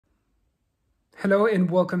Hello and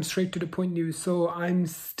welcome straight to the point news. So I'm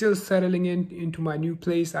still settling into my new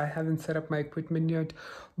place. I haven't set up my equipment yet,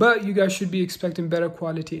 but you guys should be expecting better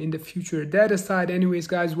quality in the future. That aside, anyways,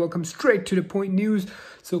 guys, welcome straight to the point news.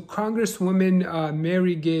 So Congresswoman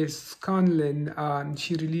Mary Gay Scanlon,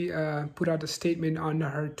 she really put out a statement on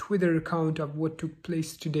her Twitter account of what took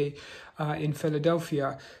place today in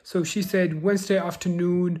Philadelphia. So she said Wednesday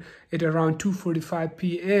afternoon at around 2:45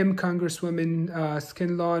 p.m. Congresswoman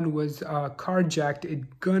Scanlon was carjacked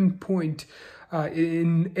at gunpoint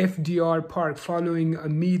in FDR Park following a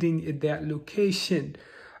meeting at that location.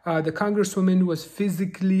 The Congresswoman was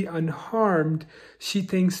physically unharmed. She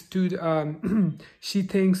thanks the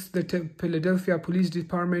Philadelphia Police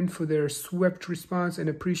Department for their swift response and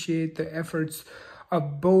appreciate the efforts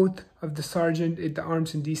of both of the sergeant at the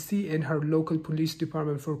arms in DC and her local police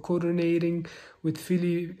department for coordinating with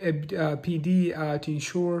Philly PD to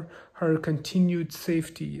ensure her continued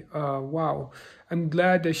safety. Wow, I'm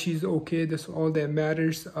glad that she's okay. That's all that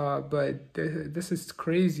matters. But this is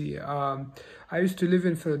crazy. I used to live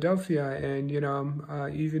in Philadelphia, and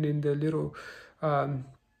even in the little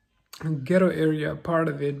ghetto area part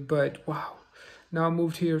of it. But wow, now I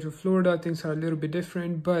moved here to Florida. Things are a little bit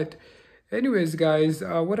different, but anyways, guys,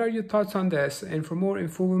 what are your thoughts on this? And for more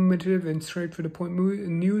informative and straight to the point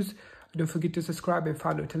news, don't forget to subscribe and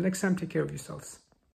follow. Till next time, take care of yourselves.